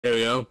There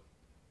we go.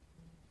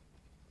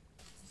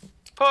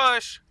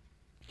 Push!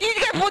 You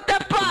gotta put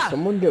that bar!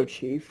 Someone go,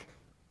 Chief.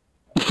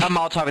 I'm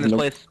Molotoving this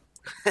place.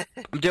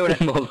 I'm doing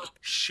it.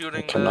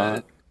 Shooting the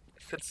cannot.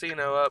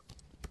 casino up.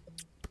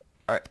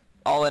 Alright,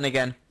 all in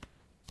again.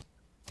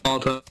 All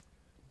time.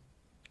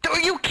 Are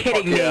you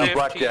kidding Fuck yeah. me? 15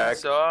 blackjack.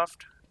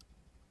 soft.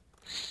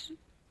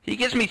 He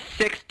gives me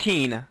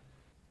 16. Yeah,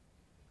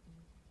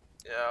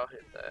 I'll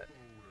hit that.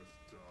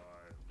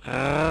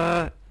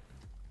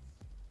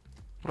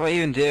 What do I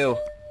even do?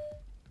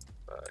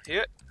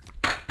 Hit.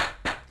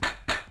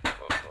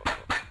 Whoa.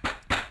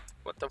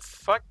 What the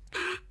fuck?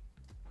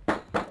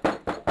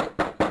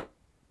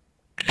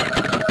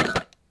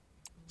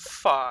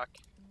 Fuck.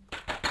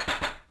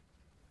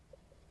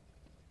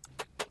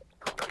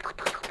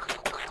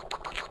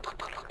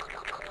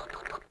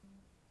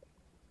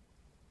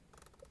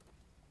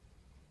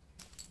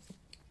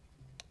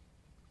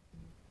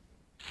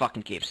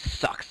 Fucking game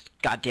sucks.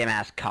 Goddamn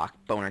ass cock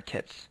boner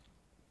tits.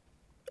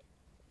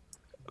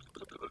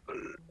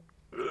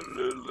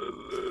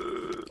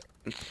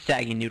 And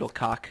saggy noodle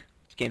cock.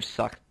 This game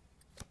sucks.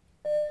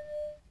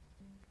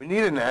 We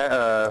need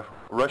an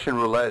Russian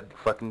roulette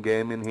fucking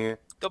game in here.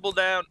 Double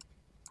down.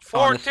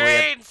 Honestly,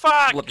 14! I'd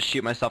Fuck! love to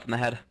shoot myself in the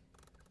head.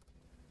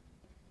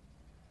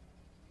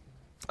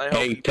 I hope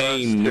he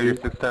 18. Kill you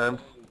 6 times.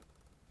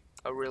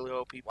 I really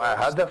hope he Wow,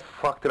 busts. how the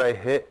fuck did I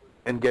hit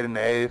and get an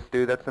ace,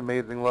 dude? That's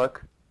amazing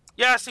luck.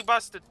 Yes, he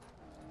busted.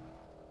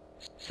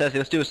 Says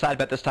let's do a side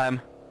bet this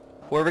time.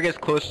 Whoever gets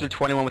closer to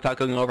 21 without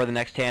going over the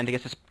next hand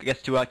gets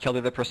to kill the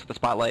other person with the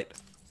spotlight.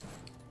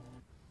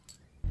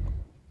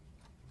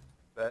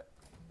 Bet.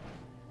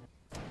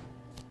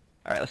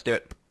 Alright, let's do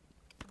it.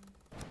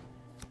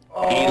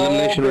 Oh,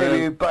 Elimination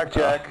baby, round.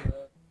 blackjack.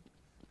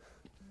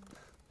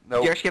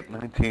 Nope. Your skip.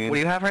 19. What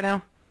do you have right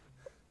now?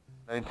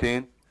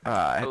 19.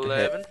 I have to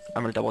 11. hit.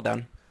 I'm gonna double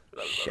down.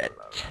 Shit.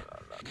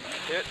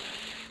 Hit.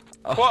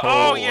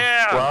 Oh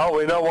yeah! Well,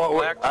 we know what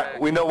Blackjack.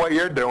 we know what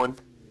you're doing.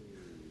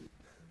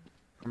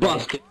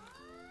 Bust it.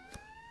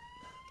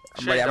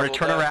 I'm ready. I'm gonna Double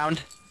turn down.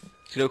 around.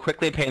 Let's go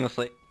quickly and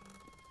painlessly.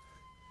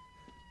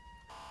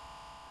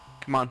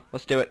 Come on,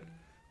 let's do it.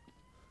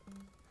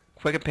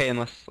 Quick and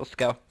painless. Let's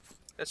go.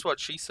 That's what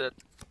she said.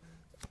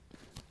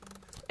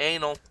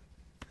 Anal.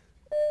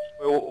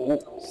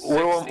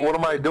 What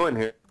am I doing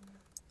here?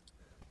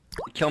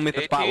 Kill me with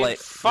the 18. spotlight.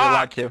 Fuck! You're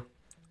allowed to.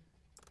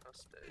 I'll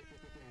stay.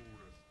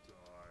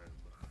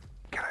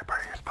 Can I burn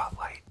your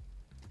spotlight?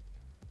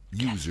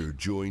 User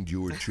joined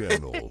your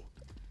channel.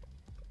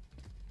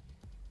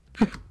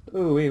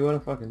 Ooh, wait, what a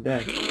fucking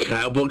day. Can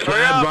I book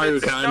Hurry up, Mario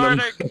it's condom?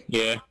 starting.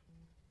 Yeah.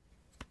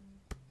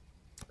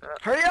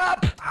 Hurry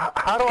up!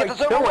 How do I Get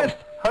this kill over him? with.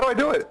 How do I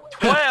do it?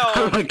 I'm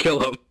 12, gonna kill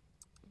him.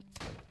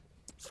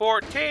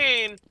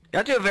 14, You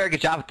don't do a very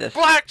good job at this.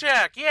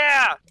 blackjack,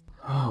 yeah!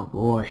 Oh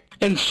boy.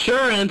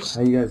 Insurance.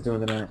 How you guys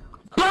doing tonight?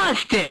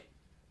 Bust it.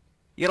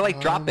 You gotta like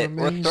drop it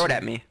or throw it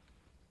at me.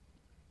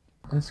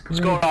 That's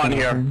great. going on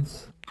here?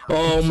 friends.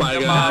 Oh my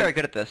I'm not god. very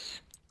good at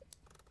this.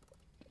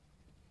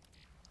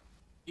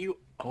 You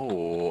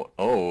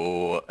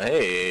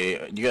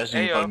hey, you guys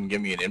didn't Heyo. fucking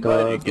give me an invite?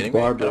 Are you kidding me?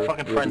 What kind of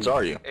fucking friends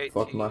are you? 18.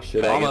 Fuck my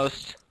shit Faggot. up.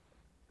 Almost.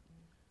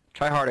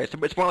 Try harder.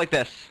 It's more like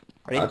this.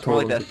 Ready? I It's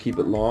more told like him to this. keep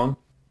it long.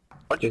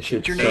 What's This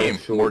shit's your so name?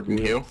 short, Morgan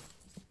dude. Hugh?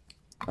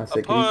 I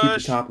said, can you keep the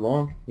push. top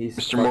long? He's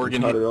Mr. fucking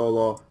Morgan, cut he- it all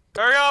off.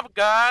 Hurry up,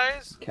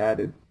 guys!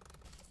 Catted.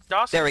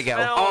 Dawson There we go.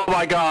 Smell. Oh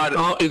my god!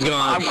 Oh, he's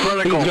gone. I'm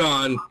critical. He's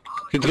gone.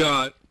 He's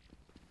gone.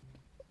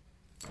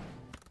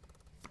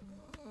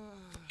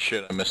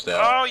 Shit, I missed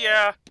out. Oh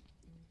yeah!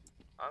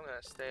 I'm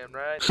gonna stand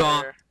right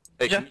Saw. there.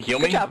 Hey, can you heal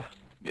me? Good job.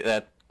 Yeah,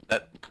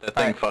 that thing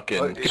Alright. fucking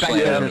Get Get back to slammed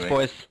into business, me.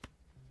 boys.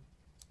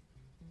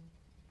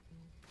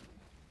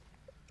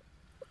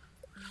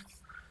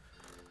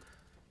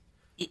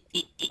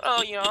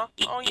 Oh yeah,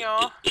 oh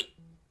yeah.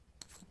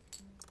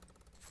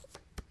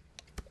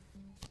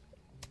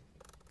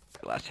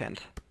 Last hand.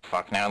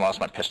 Fuck, now I lost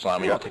my pistol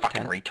on me, you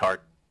fucking retard.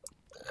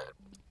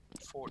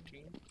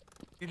 14.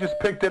 You just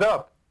picked it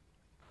up.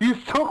 You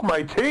took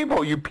my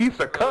table, you piece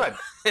of cunt.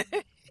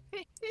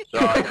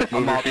 Sorry,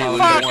 I'm move all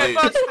your feet, powered Fuck, please.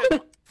 I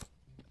busted!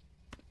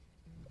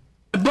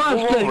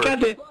 Bust over. it.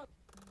 Got it.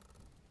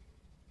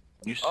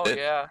 You Oh, sit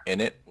yeah. in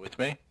it with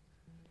me?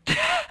 Alright,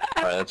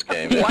 that's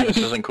game. This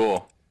isn't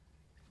cool.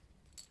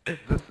 Is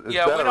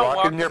Yeah, that we a don't rocket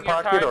walk in your in your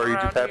pocket, time or are you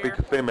just around happy here.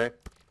 to see me?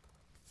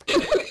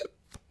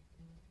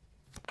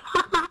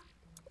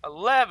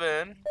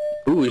 11.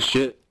 Ooh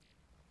shit.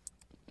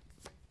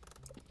 I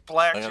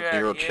Blackjack, got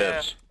 0 yeah.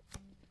 chips.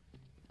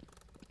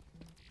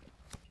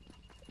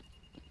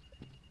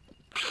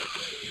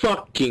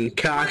 Fucking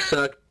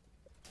cocksucker.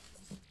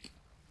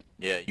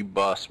 Yeah, you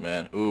bust,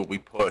 man. Ooh, we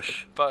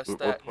push. Bust We're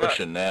that nut.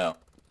 pushing now.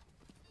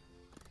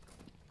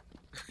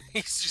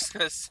 He's just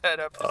gonna set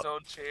up his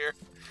own chair.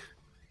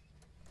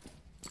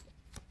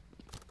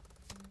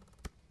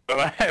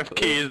 I have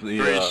keys to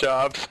Yeah. 3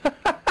 shops.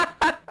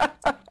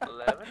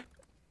 11.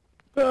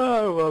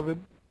 Oh, I love it.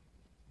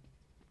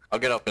 I'll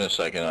get up in a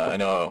second. I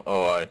know.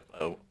 Oh, I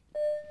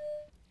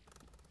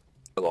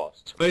lost.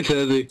 Hey,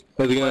 Sezzy.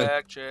 How's it going?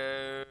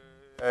 Blackjack.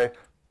 Hey,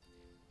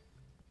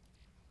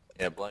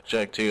 Yeah,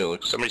 blackjack too. It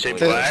looks. Somebody say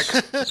really black?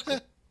 That's cool.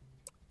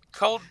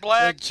 Cold Hey,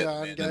 black.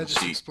 John, man, can I didn't just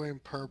see. explain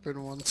perp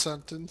in one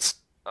sentence?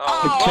 Oh,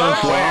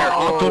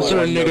 Officer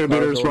Oh, Nigger no,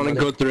 Beaters no, running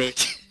no. code 3.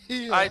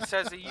 Alright,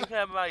 Sassy, you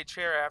have my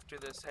chair after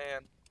this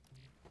hand.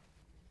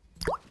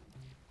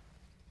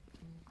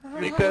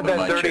 you said that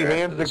My 30 chair after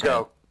hands this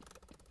ago.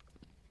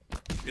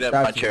 You have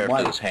my That's chair white.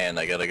 after this hand.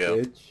 I gotta go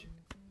Bitch.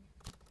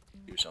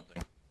 do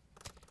something.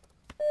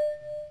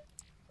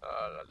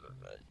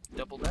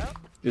 Double down?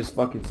 Just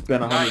fucking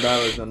spent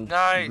 $100 on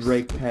Nice.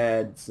 brake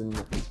pads and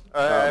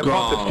I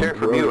bought this chair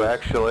from you,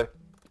 actually.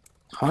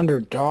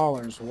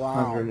 $100.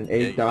 Wow.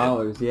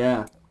 $108,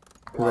 yeah.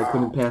 Because I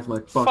couldn't pass my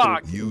fucking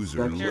Fuck.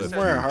 User inspection. left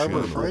Where, your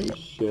Harbor channel. Freight?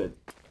 Shit.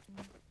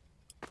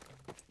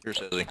 Here,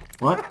 Sezzy.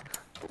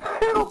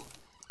 What?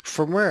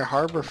 From where?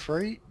 Harbor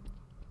Freight?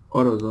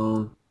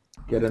 AutoZone.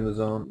 Get in the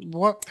zone.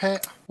 What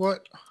pad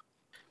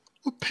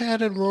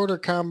and rotor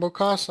combo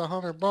costs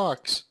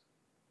 $100?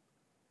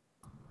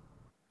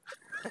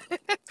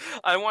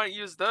 I want to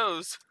use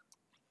those.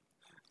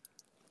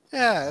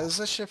 Yeah, is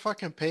this shit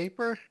fucking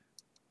paper?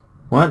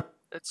 What?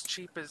 It's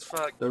cheap as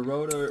fuck. The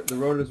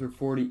rotors were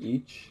 40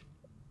 each.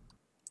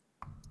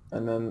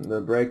 And then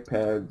the brake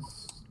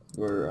pads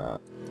were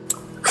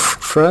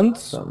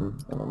Fronts?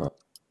 something, I don't know.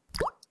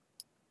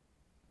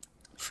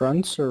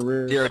 Fronts or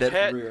rear? Zero did.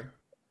 Pad- Rear.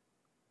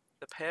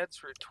 The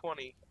pads were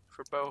 20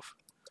 for both.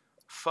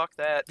 Fuck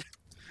that.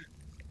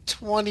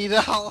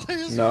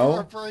 $20 No, for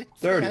a brake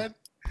 30. pad?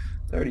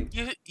 30.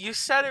 You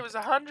said it was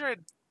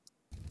 100,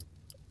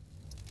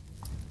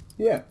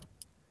 Yeah.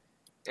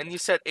 and you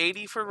said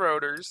 80 for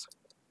rotors.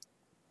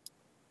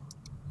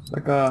 It's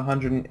like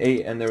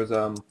 108 and there was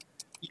Well,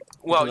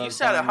 because I you was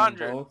said buying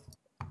 100.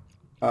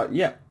 both.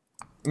 Yeah.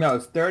 No,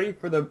 it's 30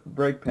 for the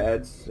brake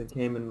pads. They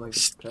came in like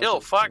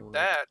Still, fuck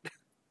that.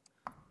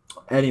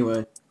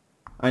 Anyway,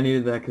 I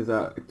needed that because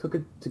I took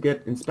it to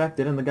get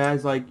inspected, and the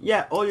guy's like,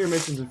 "Yeah, all your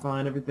emissions are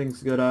fine.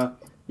 Everything's good.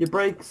 Your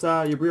brakes,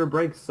 your rear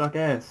brakes suck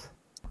ass.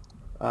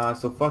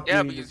 So fuck you.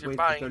 Yeah, you because just you're wait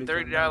buying for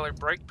 $30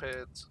 brake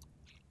pads.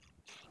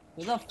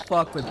 Who the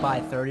fuck would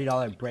buy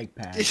 $30 brake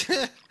pads?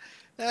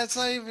 That's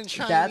not even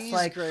Chinese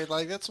like- grade.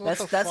 Like, that's what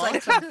the That's fuck?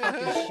 like some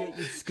fucking shit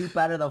you scoop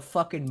out of the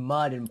fucking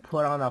mud and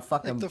put on a Like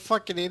fucking the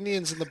fucking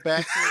Indians in the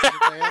backwoods of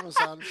the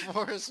Amazon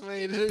forest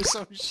made it or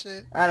some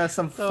shit. out of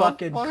some The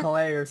fucking fuck?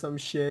 clay or some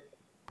shit.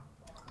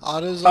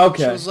 AutoZone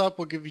Okay. shows up,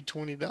 we'll give you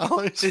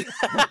 $20.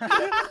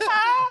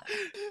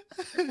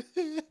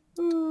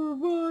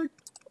 Oh, fuck.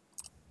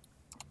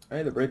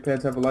 Hey, the brake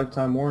pads have a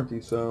lifetime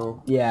warranty,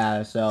 so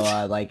Yeah, so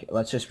like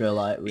let's just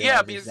realize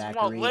Yeah, because you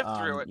Zachary, won't live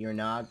through it. you're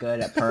not good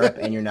at perp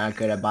and you're not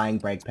good at buying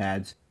brake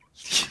pads.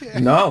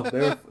 no,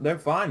 they're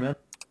fine, man.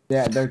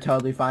 Yeah, they're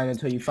totally fine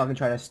until you fucking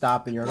try to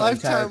stop and your whole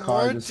entire Lifetime car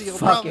warranty, just you'll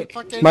fuck probably it.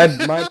 fucking...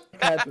 My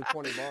pads are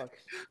 $20.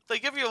 They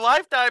give you a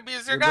lifetime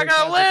because you're Your not brake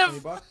gonna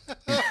pads are live.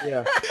 20 bucks?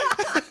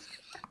 Yeah.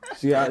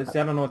 See, I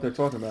don't know what they're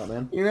talking about,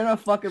 man. You're gonna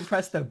fucking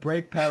press the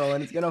brake pedal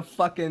and it's gonna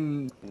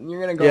fucking you're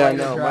gonna go Yeah,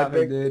 into no,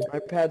 traffic, dude. my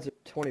pads are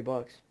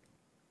 $20.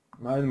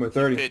 Mine were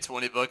 30. Pay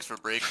 $20 for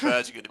brake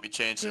pads, you're gonna be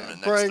changing them in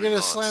the Bro, next you're 3 gonna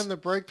months. slam the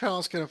brake pedal,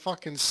 it's gonna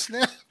fucking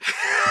snap.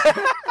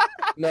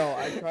 No,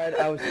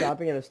 I was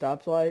stopping at a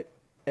stoplight,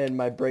 and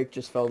my brake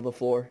just fell to the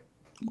floor.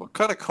 What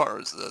kind of car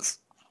is this?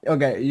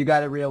 Okay, you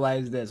gotta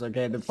realize this,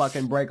 okay? The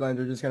fucking brake lines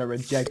are just gonna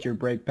reject your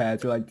brake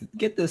pads. They're like,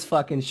 get this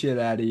fucking shit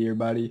out of here,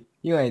 buddy.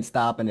 You ain't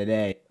stopping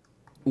today.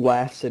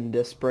 Laughs and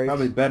disc brakes.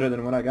 Probably better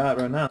than what I got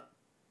right now.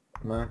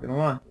 I'm not gonna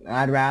lie.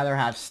 I'd rather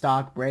have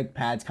stock brake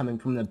pads coming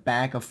from the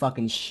back of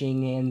fucking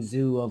Xing'an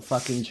Zoo of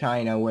fucking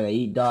China where they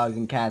eat dogs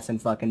and cats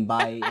and fucking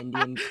buy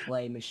Indian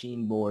clay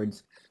machine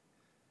boards.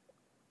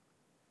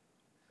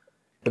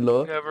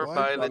 Hello? Never What?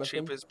 buy the Jonathan?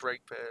 cheapest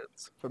brake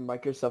pads. From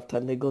Microsoft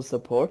Technical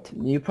Support.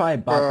 You probably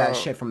bought that Bro.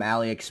 shit from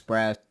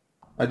AliExpress.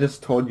 I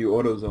just told you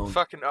AutoZone.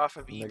 Fucking off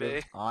of Nigga.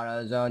 eBay.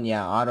 AutoZone,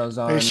 yeah,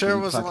 AutoZone. Are you sure it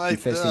and wasn't fucking like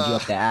fisted the- you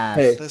up the ass.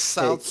 Hey. The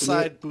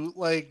Southside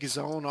bootleg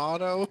zone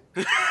auto.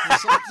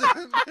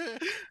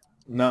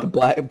 No.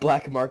 The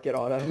black market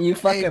auto. You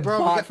fucking Hey, bro,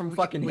 bought from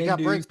fucking we got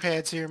Hindus. brake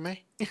pads here, man.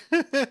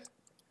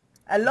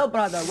 Hello,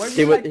 brother. Where do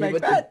He you went, like he, brake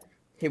went pad? to,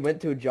 he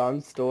went to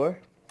John's store.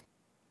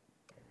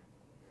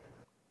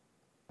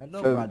 Hello,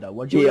 Um, brother.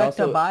 Would you he like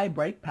also- to buy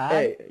brake pad?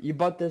 Hey, you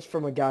bought this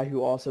from a guy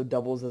who also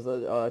doubles as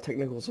a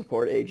technical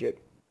support agent.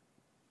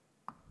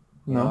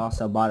 You No.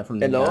 also bought it from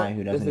the Hello, guy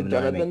who this doesn't is even know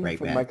how to make Jonathan brake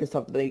from pads.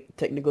 Microsoft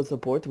Technical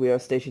Support. We are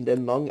stationed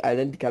in Long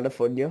Island,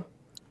 California.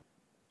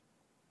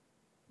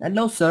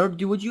 Hello, sir.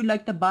 Would you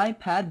like to buy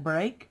pad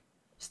brake?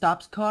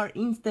 Stops car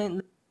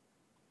instantly.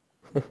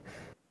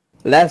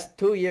 Last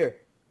 2 year.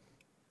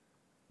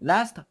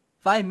 Last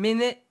 5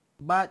 minutes,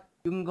 but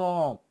you can go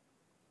home.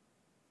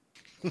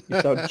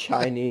 You sound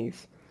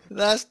Chinese.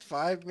 Last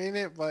 5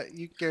 minutes, but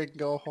you can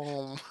go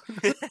home.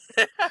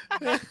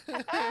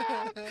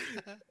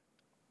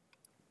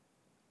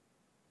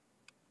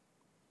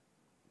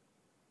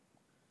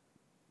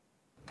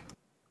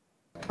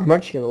 I'm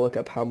actually gonna look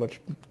up how much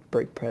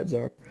brake pads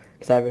are,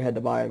 Because I haven't had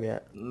to buy them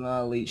yet.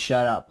 No, Elite,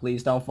 shut up.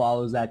 Please don't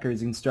follow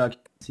Zachary's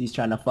instructions. He's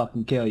trying to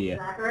fucking kill you.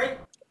 Zachary?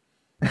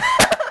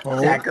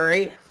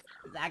 Zachary?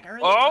 Zachary?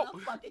 Oh! How the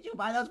fuck did you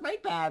buy those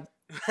brake pads?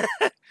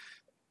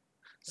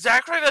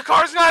 Zachary, the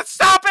car's not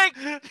stopping!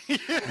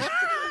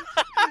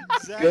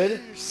 Zach, Good.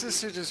 your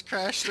sister just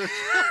crashed her.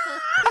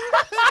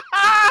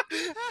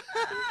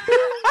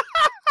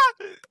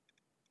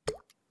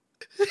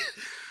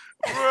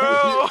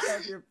 Bro!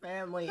 Your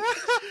family.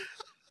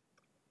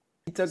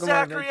 He took Zachary, him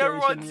on vacation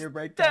everyone's and your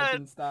brake dead. pads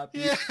didn't stop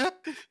you. Yeah,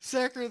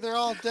 Zachary, they're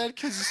all dead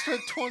because you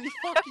spent 20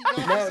 fucking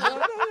No, dollars. no, no,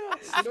 no.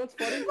 You know what's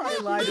funny? He probably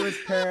lied to his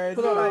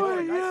parents. Hold on, Like,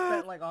 hold on. I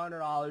spent like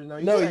 $100. No,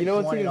 No, spent you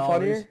know what's even $20.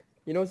 funnier?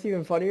 You know what's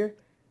even funnier?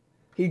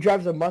 He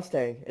drives a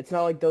Mustang. It's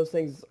not like those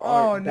things Oh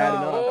aren't bad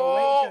enough. no! The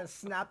way he's gonna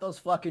snap those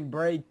fucking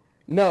brakes.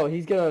 No,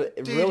 he's gonna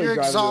Dude, really your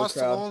drive into a exhaust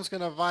crowd. alone's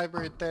gonna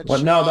vibrate that Well,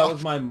 shit no, that off.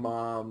 was my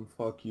mom.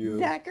 Fuck you.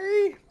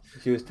 Zachary?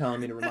 She was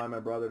telling me to remind my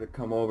brother to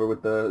come over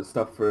with the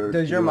stuff for.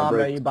 Does your doing my mom know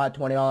brakes. you bought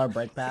 $20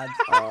 brake pads?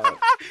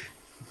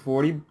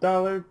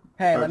 $40?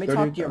 Hey, or let me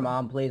talk to your $30?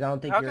 mom, please. I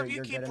don't think How you're come you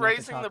you're keep good enough to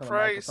raising talk the on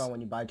price? microphone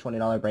when you buy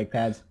 $20 brake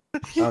pads.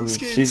 He's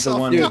getting She's the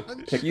one who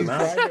self-conscious. picked You them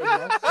drive out.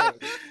 a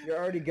Mustang. You're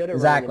already good at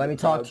Zach, running let into me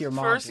talk crowds. to your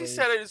mom, First he please.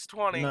 said it was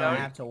 20. No. Now I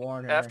he, have to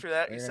warn her. after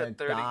that he You're said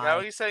gonna 30. die. Now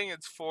he's saying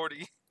it's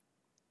 40.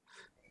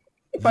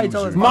 If I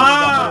told his User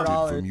mom disconnected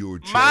 $100. from your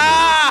channel.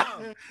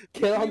 Ma!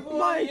 Get on People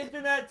the on the mic.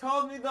 internet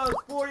told me those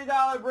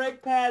 $40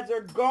 brake pads are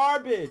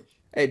garbage.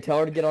 Hey, tell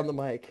her to get on the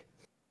mic.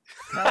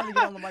 Tell her to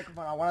get on the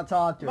microphone. I want to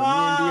talk to her. Me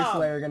Mom! and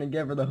Deerslayer are gonna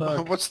give her the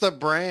hook. What's the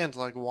brand?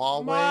 Like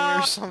Huawei Mom!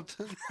 or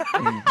something?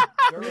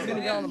 We're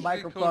gonna get on the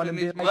microphone and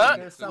be like, Let-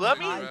 "There's some let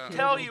me high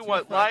tell kid you with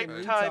what two fucking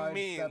lifetime retards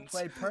means. That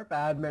play perp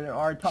admin and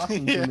are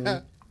talking to me.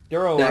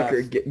 Yeah.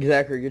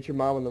 Zachary, get your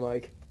mom on the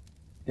mic.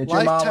 Get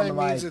your mom on the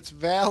Lifetime means mic. it's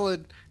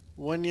valid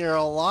when you're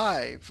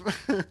alive.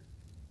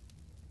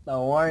 The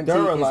warranty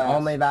Duralast. is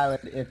only valid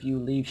if you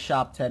leave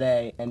shop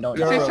today and don't.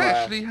 Is this Duralast.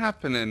 actually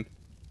happening?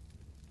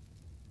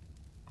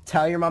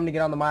 Tell your mom to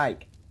get on the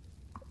mic.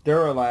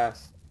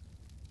 Duralast.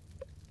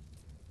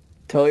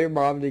 Tell your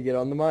mom to get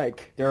on the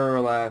mic.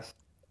 Duralast.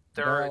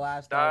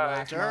 Duralast, die. Duralast,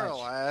 much.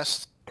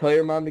 Duralast. Tell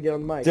your mom to get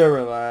on the mic.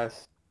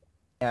 Duralast.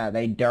 Yeah,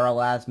 they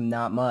Duralast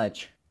not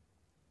much.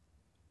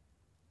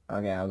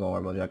 Okay, I'll go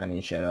over Joke. I need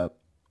to shut up.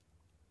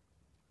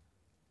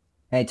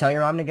 Hey, tell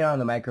your mom to get on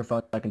the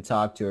microphone so I can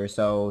talk to her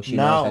so she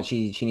knows No. that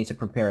she needs to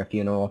prepare a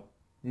funeral.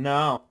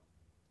 No.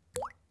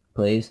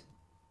 Please?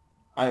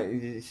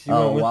 She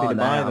Oh, went with me well to then,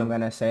 buy I'm them.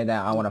 gonna say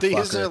that I want to fuck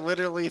These are her.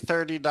 literally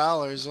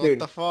 $30. What Dude,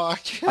 the fuck?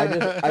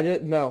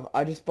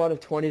 I just bought a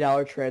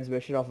 $20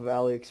 transmission off of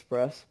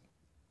AliExpress.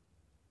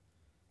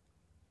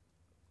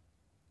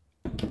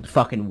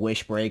 Fucking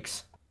wish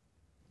breaks.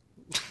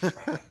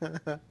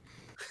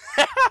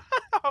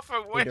 Off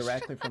a wish.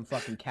 Directly from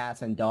fucking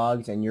cats and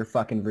dogs and your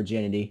fucking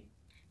virginity.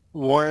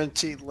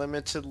 Warranty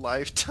limited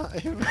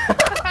lifetime.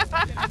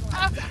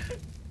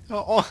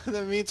 Oh,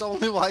 that means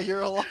only while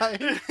you're alive.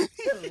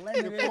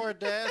 Your poor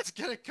dad's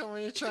gonna come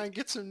in and try and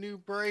get some new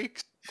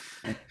brakes.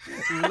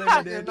 You're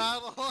Limited.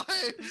 not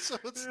alive, so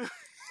it's...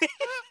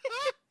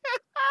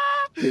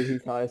 Dude,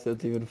 he's high, so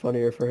it's even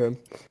funnier for him.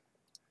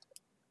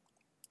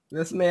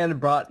 This man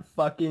brought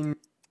fucking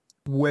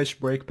wish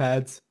brake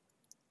pads.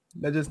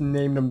 They just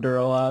named them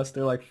Duralast.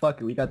 They're like,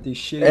 fuck it, we got these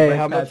shitty Hey, brake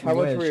how pads much from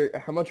Wish.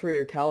 how much were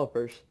your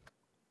calipers?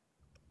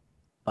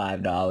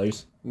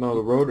 $5. No,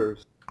 the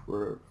rotors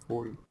were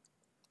 40.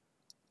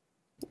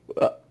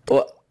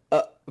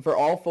 For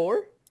all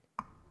four?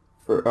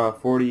 For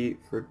 40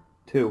 for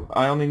 2.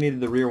 I only needed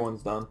the rear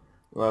ones done.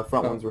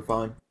 Front ones were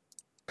fine.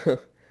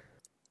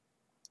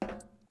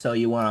 So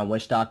you went on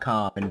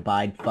Wish.com and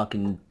buy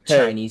fucking Hey.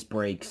 Chinese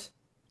brakes.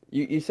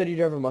 You said you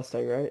drive a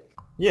Mustang, right?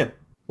 Yeah.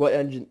 What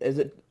engine? Is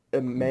it a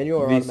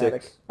manual or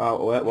V6.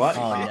 automatic? What?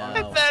 Oh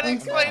no. That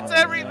explains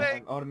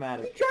everything.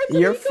 Automatic.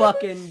 You're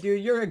fucking,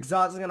 dude, your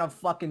exhaust is gonna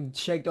fucking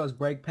shake those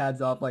brake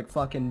pads off like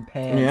fucking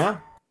pants. Yeah?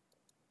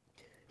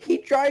 He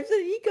drives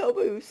an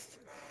EcoBoost.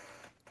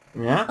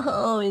 Yeah?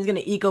 Oh, he's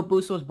gonna eco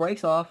boost those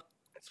brakes off.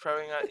 It's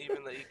probably not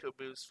even the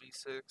EcoBoost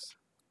V6. It's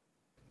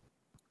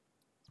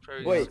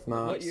probably Wait, just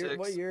not. what year? V6.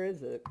 What year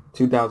is it?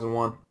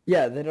 2001.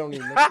 Yeah, they don't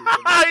even. Make these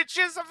anymore. It's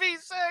just a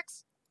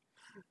V6.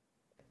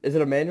 Is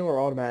it a manual or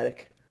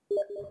automatic?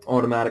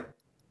 Automatic.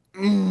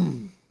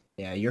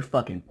 Yeah, you're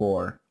fucking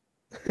poor.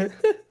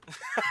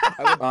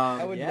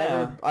 I would yeah.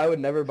 never. I would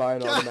never buy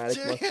an God automatic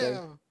Mustang.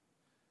 damn.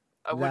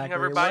 I would Zachary,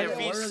 never buy a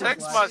what is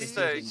V6 last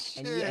Mustang.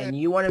 decision? And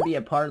you want to be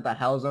a part of the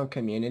Hellzone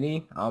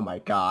community? Oh my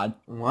god.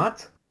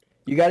 What?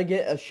 You gotta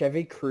get a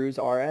Chevy Cruze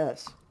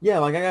RS. Yeah,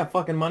 like I got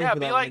fucking money Yeah, for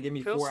be that. like They give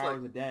me 4 Pilsler.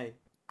 hours a day.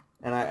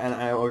 And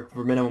I work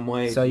for minimum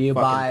wage. So you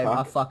fucking buy a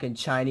fuck. fucking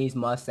Chinese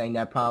Mustang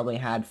that probably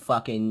had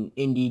fucking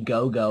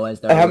Indiegogo as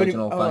the How many-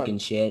 original hold on. fucking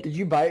shit. Did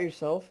you buy it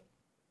yourself?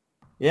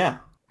 Yeah.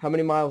 How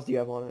many miles do you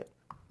have on it?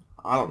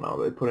 I don't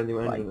know. They put a new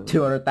engine in Like it.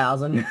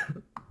 200,000.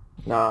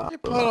 Nah. You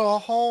put a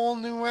whole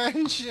new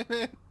engine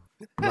in.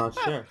 Not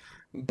sure.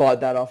 Bought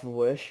that off of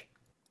Wish.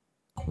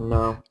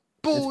 No.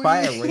 It's Boy.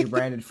 probably a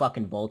rebranded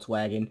fucking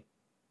Volkswagen.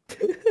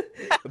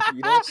 A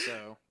Beetle.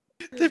 So,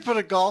 They put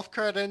a golf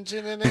cart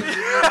engine in it.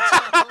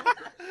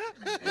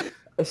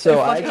 So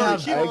I You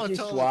actually won't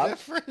tell the swapped.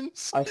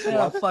 difference. I Yeah,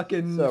 swapped.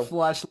 fucking So,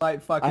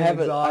 flashlight, fucking I have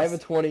exhaust.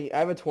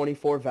 a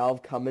 24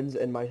 valve Cummins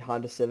in my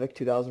Honda Civic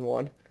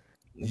 2001. Okay,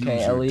 User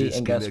Ellie,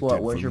 and guess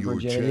what? disconnected Where's your from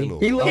virginity? channel.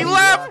 He He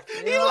left. left!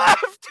 He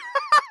left!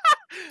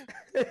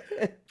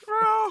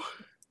 Bro!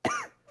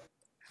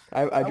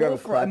 I drive a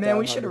crap Man,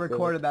 we down should have Honda Civic.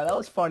 recorded that. That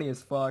was funny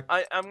as fuck.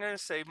 I'm gonna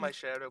save my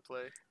shadow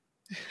play.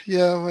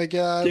 Yeah, oh my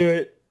god. Do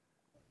it.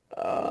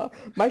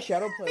 My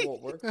shadow play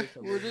won't work for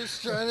some We're reason.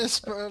 just trying to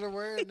spread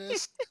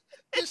awareness.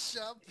 Just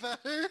shop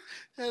better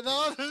and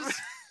honest.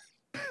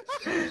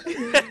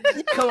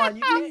 Come on,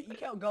 you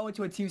can't go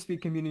into a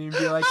TeamSpeak community and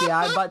be like, yeah,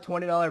 I bought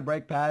 $20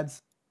 brake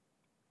pads.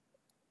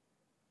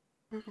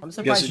 I'm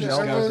surprised you no just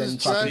one go didn't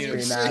to fucking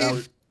drive scream at him.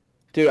 safe.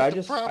 Dude, I The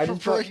just proper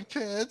bought, brake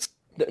pads.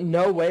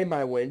 no way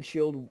my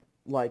windshield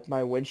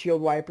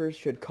wipers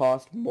should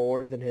cost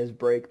more than his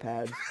brake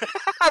pads.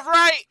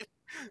 Right!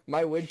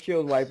 My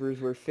windshield wipers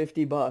were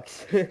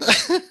 $50.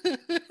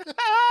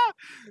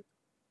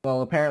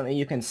 Well, apparently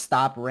you can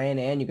stop rain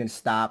and you can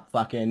stop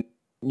fucking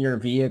your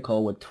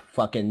vehicle with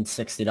fucking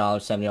 $60,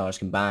 $70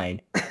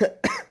 combined.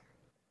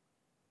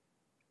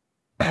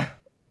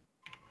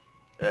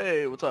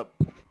 Hey, what's up?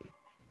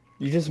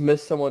 You just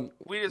missed someone.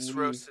 We just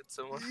roasted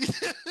someone.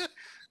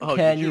 Oh,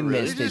 Ken, did you you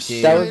really? missed You it, just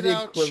dude. That was straight the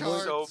out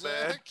equivalent- charred So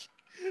bad. Zach.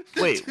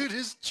 The Wait. dude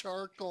is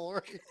charcoal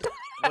right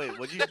Wait,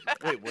 what'd you guys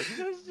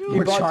do? You He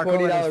bought charcoal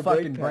in his $20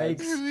 fucking brake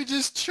brakes. now. We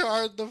just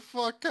charred the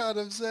fuck out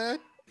of Zach.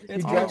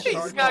 It's drives- all He's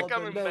charcoal not and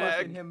coming fucking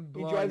back. him He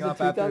blowing drives a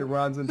up after he 2000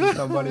 runs into Oh my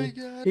somebody.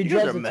 god. He You guys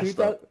drives are a messed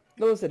 2000. up.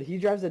 No, listen. He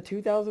drives a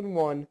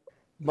 2001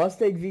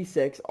 Mustang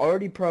V6,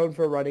 already prone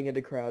for running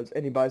into crowds,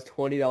 and he buys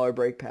 $20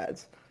 brake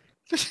pads.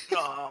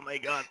 Oh my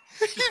god.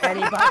 And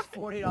he buys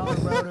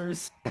 $40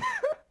 rotors.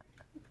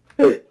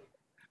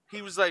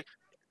 He was like,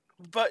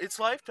 but it's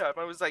lifetime.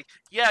 I was like,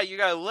 yeah, you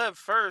gotta live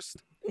first.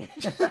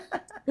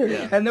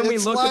 Yeah. And then we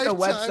It's looked at the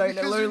lifetime website and it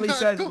because literally you're not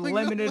says going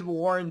limited on.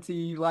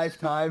 warranty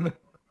lifetime.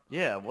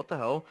 Yeah, what the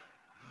hell?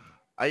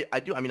 I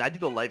do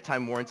the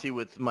lifetime warranty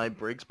with my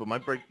brakes, but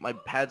my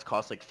pads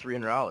cost like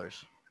 $300.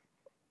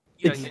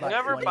 Yeah, It's you like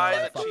never $20 buy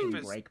the fucking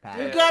cheapest. brake You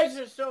pads. guys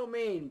are so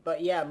mean,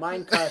 but yeah,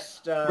 mine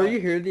cost. Were you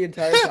here the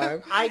entire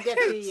time? I get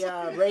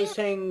the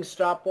racing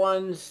stop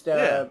ones,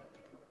 Yeah.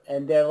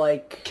 and they're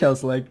like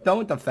Killslick,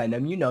 don't defend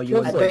him. You know you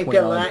Kills would I put think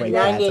they're $20 brake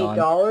pads on.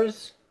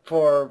 $98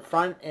 for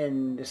front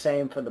and the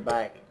same for the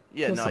back.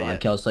 Yeah, no, Come on, yeah.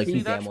 Killslick, See,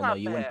 you that's damn well know not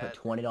you wouldn't bad.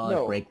 put $20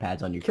 No. brake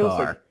pads on your Killslick.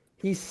 car.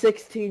 He's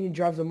 16. He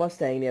drives a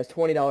Mustang. And he has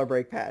 $20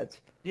 brake pads.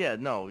 Yeah,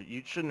 no,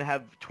 you shouldn't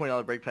have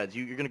 $20 brake pads.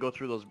 You're gonna go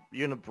through those.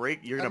 You're gonna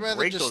break I'd rather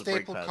break just those brake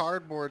staple pads.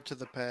 cardboard to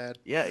the pad.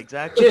 Yeah,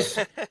 exactly. Just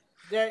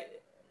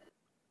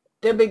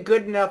they'll be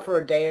good enough for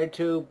a day or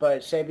two,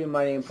 but save you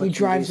money and put He some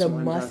drives a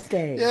decent ones on.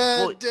 Mustang. Yeah,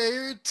 Well- day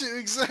or two,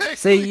 exactly.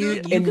 See, you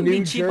In can be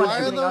New cheap Jersey- on Why are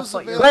everything else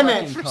those but your available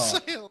Lemon. fucking for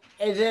car. sale?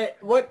 Is it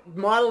what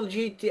model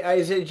GT?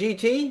 Is it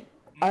GT?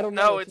 I don't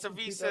know. No, it's a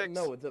just V6.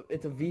 No,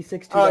 it's a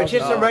V6. Oh, it's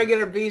just a 2000.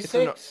 regular It's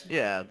a no- V6.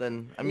 yeah,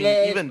 then I mean, yeah,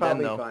 it's even then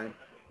probably though. fine.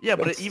 Yeah,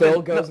 but It even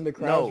still goes no, into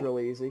crowds no. real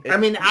easy. I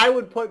mean, I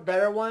would put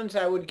better ones.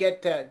 I would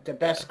get the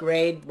best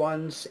grade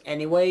ones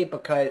anyway,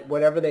 because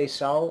whatever they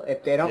sell,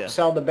 if they don't Yeah.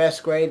 sell the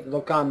best grade,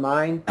 look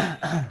online.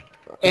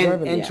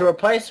 Whatever, and yeah. to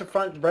replace the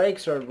front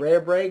brakes or rear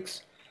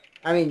brakes,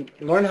 I mean,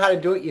 learn how to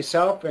do it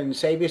yourself and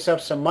save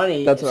yourself some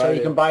money That's what so I you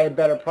do. can buy a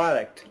better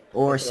product.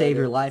 Or That's what I save do.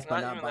 your life It's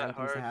by not not even buying that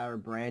things that hard. have a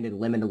branded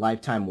limited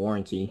lifetime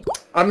warranty.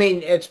 I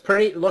mean, it's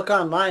pretty. Look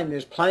online.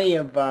 There's plenty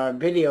of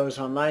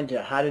videos online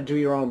to how to do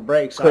your own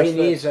brakes. All you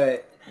need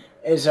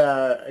is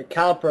a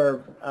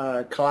caliper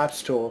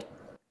collapse tool.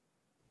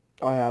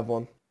 I have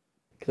one.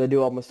 Because I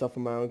do all my stuff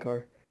in my own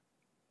car.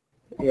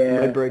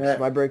 Yeah.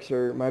 My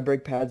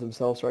brake pads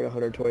themselves are like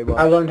 $120.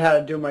 I learned how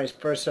to do my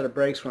first set of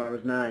brakes when I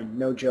was 9.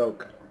 No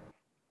joke.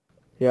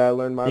 Yeah, I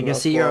learned mine. You when I can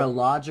was see you're a 12.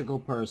 logical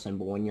person,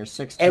 but when you're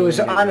 16, It was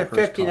you're on your a first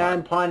 59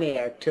 car.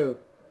 Pontiac too.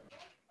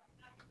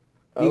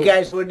 Oh. You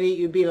guys wouldn't.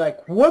 You'd be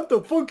like, "What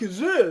the fuck is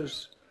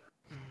this?"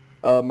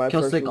 My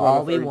first Killslick, was on a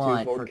all we 32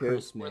 want Ford for Coupe.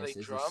 Christmas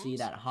is to see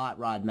that Hot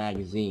Rod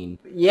magazine.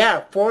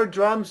 Yeah, 4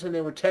 drums and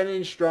they were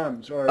 10-inch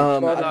drums or I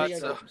 12-inch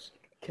think drums.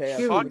 Okay,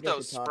 Huge. Fuck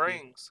those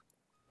springs.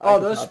 Oh,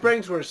 those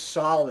springs were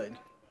solid.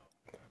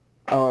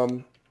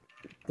 The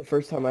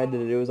first time I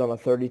did it was on a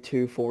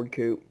 32 Ford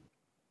Coupe.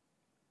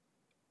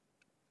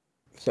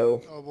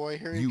 So. Oh boy,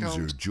 here he User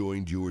comes.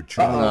 joined your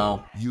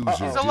channel. User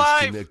He's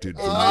alive. disconnected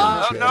from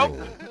Oh, your nope.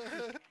 channel.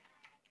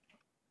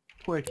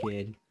 Poor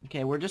kid.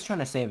 Okay, we're just trying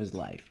to save his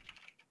life.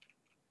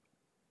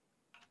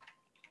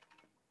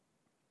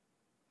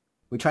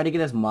 We tried to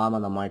get his mom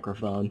on the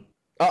microphone.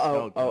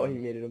 Oh, he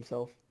muted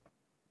himself.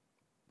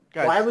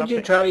 Guys, Why would stop you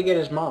it. try to get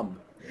his mom?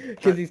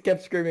 Because he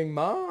kept screaming,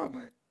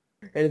 "Mom!"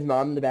 And his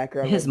mom in the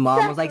background. His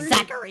mom was like,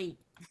 Zachary!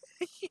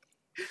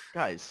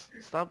 Guys,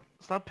 stop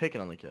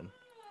picking on the kid.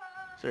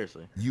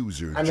 Seriously.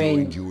 User I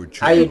mean, joined your are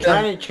channel. you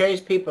trying to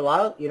chase people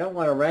out? You don't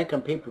want to rank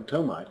on people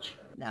too much.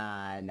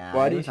 Nah.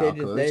 Why it do you was all change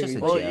his cool. name? It's just a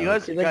Well, joke. you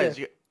guys, He's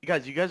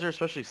like you guys are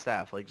especially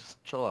staff. Like,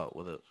 just chill out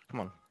with it. Come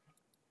on.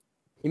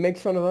 He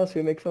makes fun of us.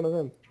 We make fun of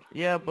him.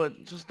 Yeah,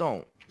 but just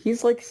don't.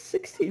 He's like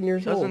 16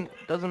 years old.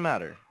 Doesn't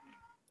matter.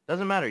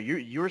 Doesn't matter.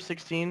 You're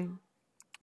 16.